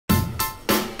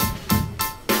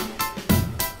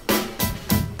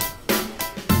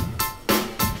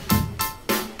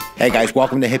Hey guys,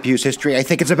 welcome to Hughes History. I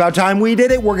think it's about time we did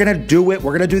it. We're gonna do it.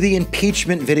 We're gonna do the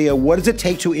impeachment video. What does it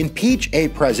take to impeach a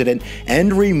president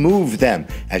and remove them?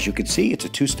 As you can see, it's a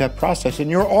two-step process and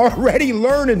you're already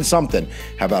learning something.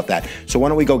 How about that? So why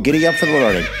don't we go giddy up for the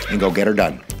learning and go get her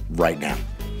done right now.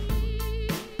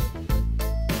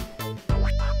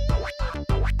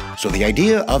 So the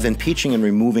idea of impeaching and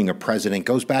removing a president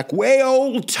goes back way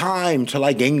old time to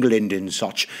like England and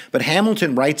such. But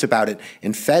Hamilton writes about it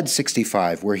in Fed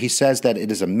 65, where he says that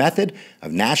it is a method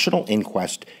of national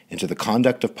inquest into the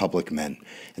conduct of public men.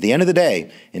 At the end of the day,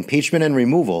 impeachment and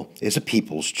removal is a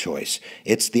people's choice.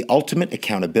 It's the ultimate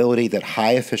accountability that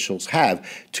high officials have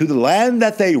to the land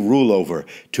that they rule over,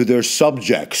 to their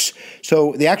subjects.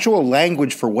 So the actual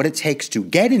language for what it takes to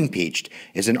get impeached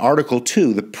is in Article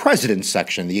 2, the President's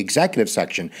section, the executive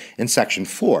section, in Section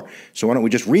 4. So why don't we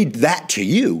just read that to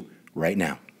you right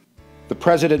now? The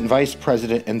President and Vice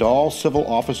President and all civil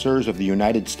officers of the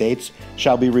United States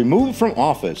shall be removed from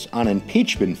office on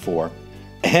impeachment for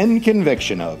and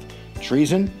conviction of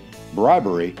treason,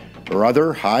 bribery, or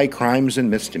other high crimes and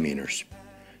misdemeanors.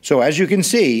 So as you can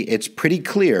see, it's pretty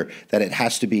clear that it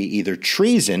has to be either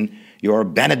treason, you're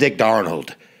Benedict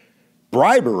Arnold,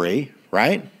 bribery,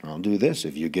 right? I'll do this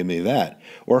if you give me that.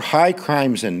 Or high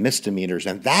crimes and misdemeanors.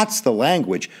 And that's the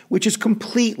language which is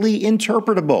completely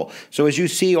interpretable. So as you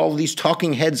see all these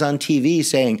talking heads on TV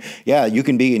saying, yeah, you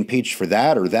can be impeached for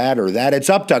that or that or that, it's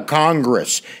up to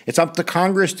Congress. It's up to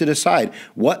Congress to decide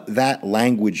what that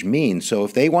language means. So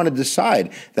if they want to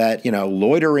decide that,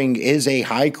 loitering is a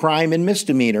high crime and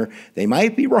misdemeanor, they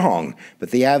might be wrong, but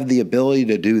they have the ability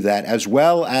to do that, as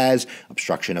well as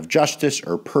obstruction of justice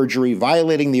or perjury,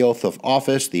 violating the oath of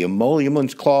office, the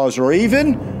emoluments clause, or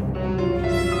even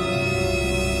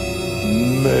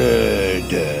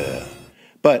murder.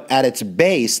 But at its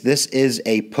base, this is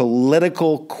a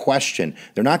political question.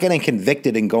 They're not getting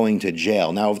convicted and going to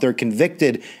jail. Now, if they're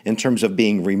convicted in terms of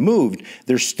being removed,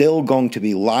 they're still going to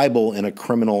be liable in a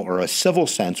criminal or a civil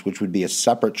sense, which would be a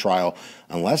separate trial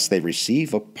unless they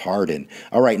receive a pardon.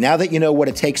 All right, now that you know what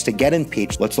it takes to get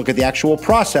impeached, let's look at the actual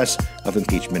process of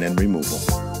impeachment and removal.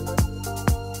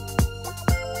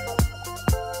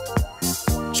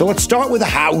 So let's start with the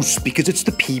House, because it's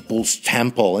the people's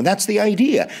temple. And that's the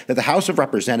idea, that the House of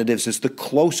Representatives is the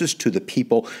closest to the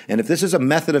people. And if this is a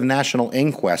method of national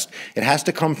inquest, it has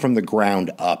to come from the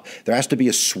ground up. There has to be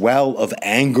a swell of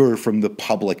anger from the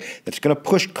public that's going to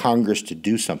push Congress to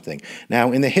do something.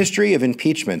 Now, in the history of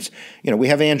impeachments, we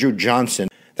have Andrew Johnson.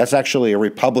 That's actually a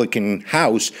Republican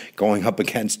House going up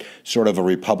against sort of a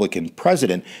Republican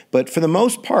president. But for the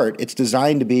most part, it's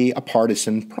designed to be a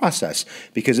partisan process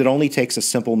because it only takes a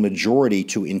simple majority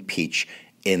to impeach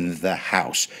in the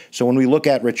House. So when we look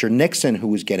at Richard Nixon, who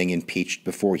was getting impeached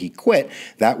before he quit,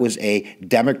 that was a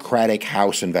Democratic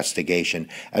House investigation,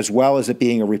 as well as it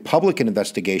being a Republican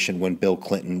investigation when Bill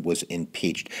Clinton was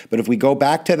impeached. But if we go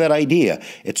back to that idea,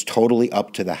 it's totally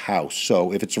up to the House.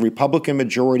 So if it's a Republican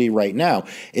majority right now,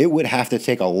 it would have to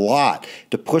take a lot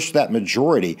to push that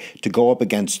majority to go up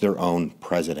against their own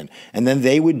president. And then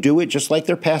they would do it just like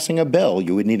they're passing a bill.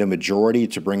 You would need a majority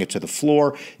to bring it to the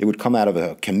floor. It would come out of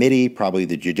a committee, probably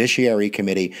the Judiciary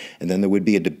Committee, and then there would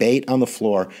be a debate on the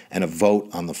floor and a vote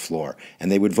on the floor. And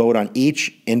they would vote on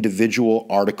each individual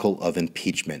article of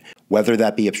impeachment, whether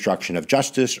that be obstruction of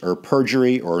justice or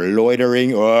perjury or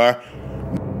loitering or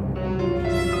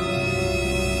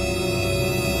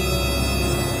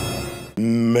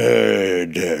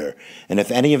murder. And if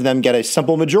any of them get a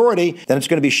simple majority, then it's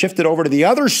going to be shifted over to the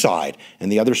other side. And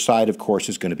the other side, of course,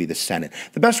 is going to be the Senate.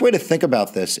 The best way to think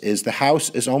about this is the House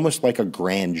is almost like a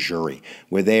grand jury,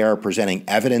 where they are presenting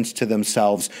evidence to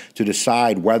themselves to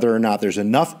decide whether or not there's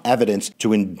enough evidence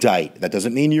to indict. That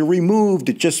doesn't mean you're removed.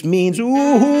 It just means, ooh,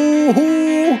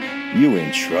 you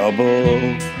in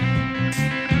trouble.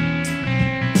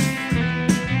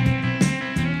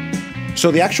 So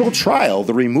the actual trial,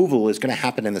 the removal, is going to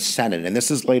happen in the Senate, and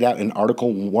this is laid out in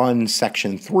Article 1,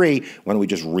 Section 3. Why don't we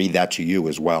just read that to you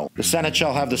as well? The Senate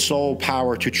shall have the sole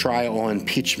power to try all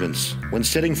impeachments. When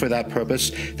sitting for that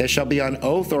purpose, they shall be on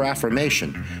oath or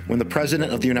affirmation. When the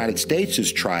President of the United States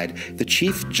is tried, the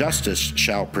Chief Justice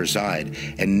shall preside,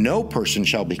 and no person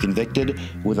shall be convicted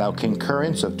without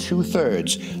concurrence of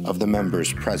 2/3 of the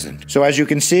members present. So as you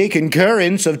can see,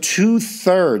 concurrence of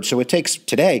 2/3. So it takes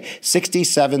today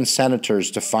 67 senators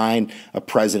senators to find a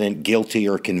president guilty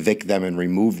or convict them and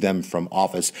remove them from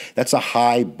office. That's a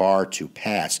high bar to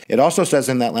pass. It also says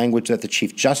in that language that the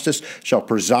Chief Justice shall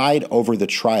preside over the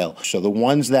trial. So the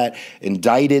ones that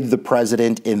indicted the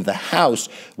president in the House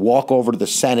walk over to the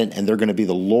Senate, and they're going to be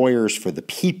the lawyers for the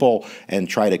people and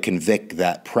try to convict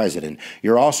that president.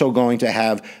 You're also going to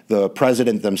have the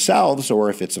president themselves, or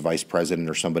if it's a vice president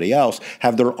or somebody else,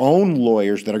 have their own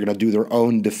lawyers that are going to do their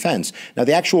own defense. Now,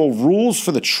 the actual rules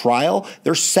for the trial,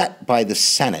 they're set by the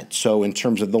Senate. So in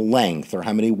terms of the length or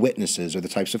how many witnesses or the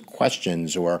types of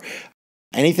questions or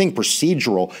anything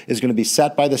procedural is going to be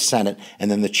set by the Senate, and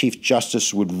then the Chief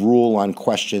Justice would rule on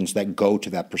questions that go to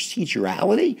that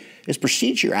procedurality. Is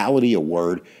procedurality a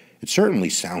word? It certainly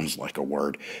sounds like a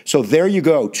word. So there you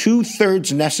go,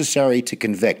 2/3 necessary to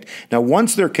convict. Now,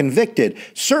 once they're convicted,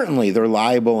 certainly they're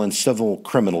liable in civil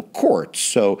criminal courts.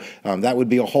 So that would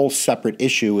be a whole separate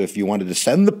issue if you wanted to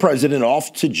send the president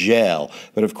off to jail.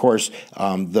 But of course,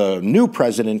 the new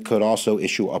president could also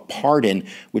issue a pardon,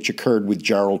 which occurred with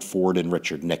Gerald Ford and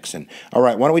Richard Nixon. All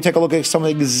right, why don't we take a look at some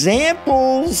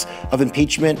examples of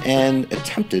impeachment and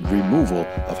attempted removal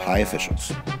of high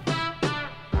officials.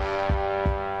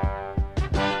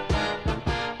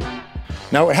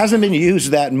 Now, it hasn't been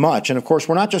used that much, and of course,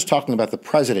 we're not just talking about the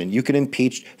president. You can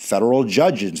impeach federal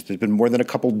judges. There's been more than a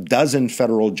couple dozen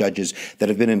federal judges that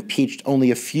have been impeached. Only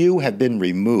a few have been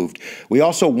removed. We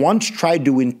also once tried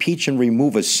to impeach and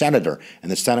remove a senator,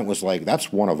 and the Senate was like,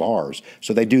 that's one of ours.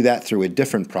 So they do that through a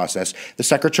different process. The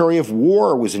Secretary of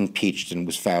War was impeached and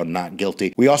was found not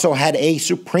guilty. We also had a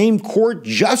Supreme Court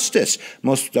justice.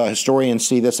 Most historians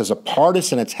see this as a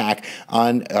partisan attack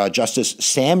on Justice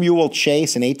Samuel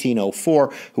Chase in 1804.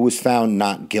 Who was found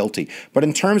not guilty. But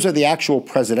in terms of the actual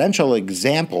presidential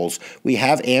examples, we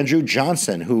have Andrew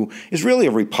Johnson, who is really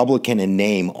a Republican in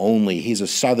name only. He's a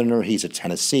Southerner, he's a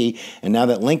Tennessee, and now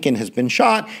that Lincoln has been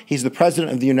shot, he's the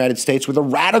president of the United States with a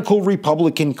radical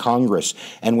Republican Congress.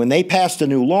 And when they passed a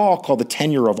new law called the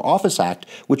Tenure of Office Act,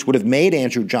 which would have made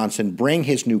Andrew Johnson bring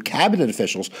his new cabinet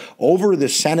officials over to the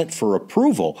Senate for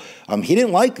approval, he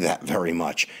didn't like that very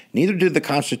much. Neither did the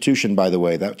Constitution, by the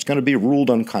way. That's going to be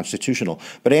ruled unconstitutional.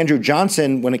 But Andrew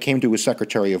Johnson, when it came to his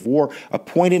Secretary of War,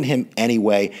 appointed him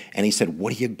anyway, and he said,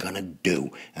 what are you going to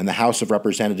do? And the House of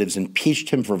Representatives impeached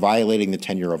him for violating the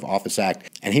Tenure of Office Act,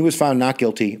 and he was found not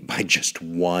guilty by just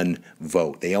one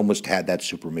vote. They almost had that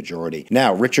supermajority.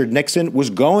 Now, Richard Nixon was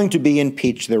going to be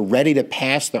impeached. They're ready to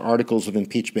pass the articles of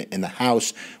impeachment in the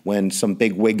House when some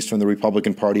big wigs from the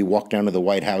Republican Party walked down to the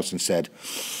White House and said,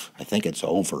 I think it's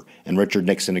over. And Richard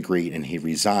Nixon agreed, and he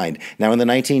resigned. Now, in the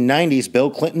 1990s, Bill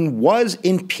Clinton was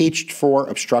impeached for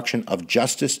obstruction of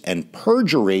justice and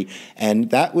perjury,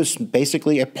 and that was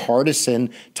basically a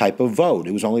partisan type of vote.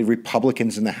 It was only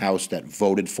Republicans in the House that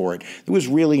voted for it. There was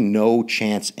really no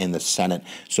chance in the Senate.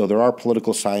 So there are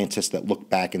political scientists that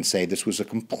look back and say this was a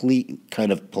complete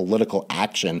kind of political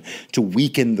action to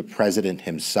weaken the president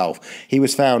himself. He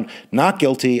was found not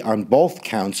guilty on both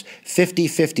counts,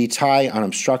 50-50 tie on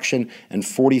obstruction, and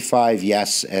 45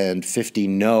 yes and 50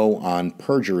 no on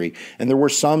perjury. And there were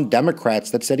some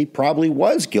Democrats that said he probably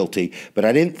was guilty, but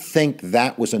I didn't think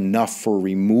that was enough for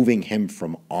removing him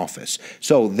from office.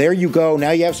 So there you go.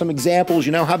 Now you have some examples.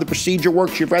 You know how the procedure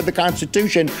works. You've read the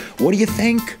Constitution. What do you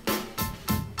think?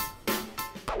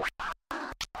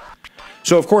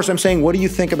 So, of course, I'm saying, what do you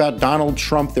think about Donald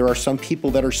Trump? There are some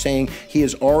people that are saying he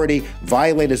has already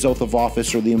violated his oath of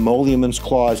office or the emoluments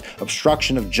clause,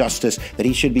 obstruction of justice, that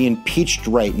he should be impeached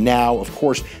right now. Of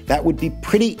course, that would be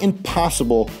pretty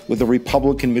impossible with a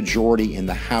Republican majority in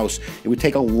the House. It would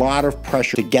take a lot of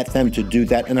pressure to get them to do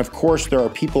that. And, of course, there are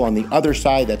people on the other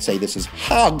side that say this is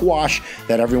hogwash,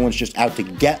 that everyone's just out to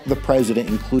get the president,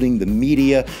 including the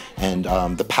media and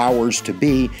the powers to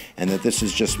be, and that this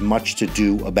is just much to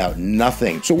do about nothing.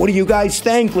 So what do you guys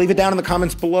think? Leave it down in the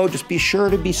comments below. Just be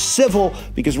sure to be civil,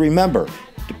 because remember,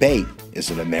 debate is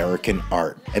an American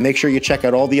art. And make sure you check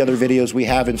out all the other videos we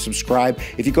have and subscribe.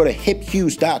 If you go to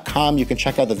hiphughes.com, you can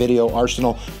check out the video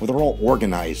arsenal where they're all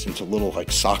organized into little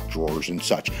like sock drawers and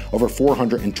such. Over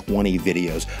 420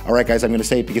 videos. All right, guys, I'm going to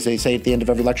say it because they say it at the end of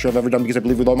every lecture I've ever done, because I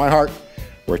believe with all my heart,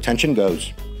 where attention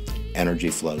goes, energy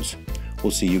flows.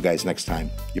 We'll see you guys next time.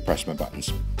 You press my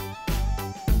buttons.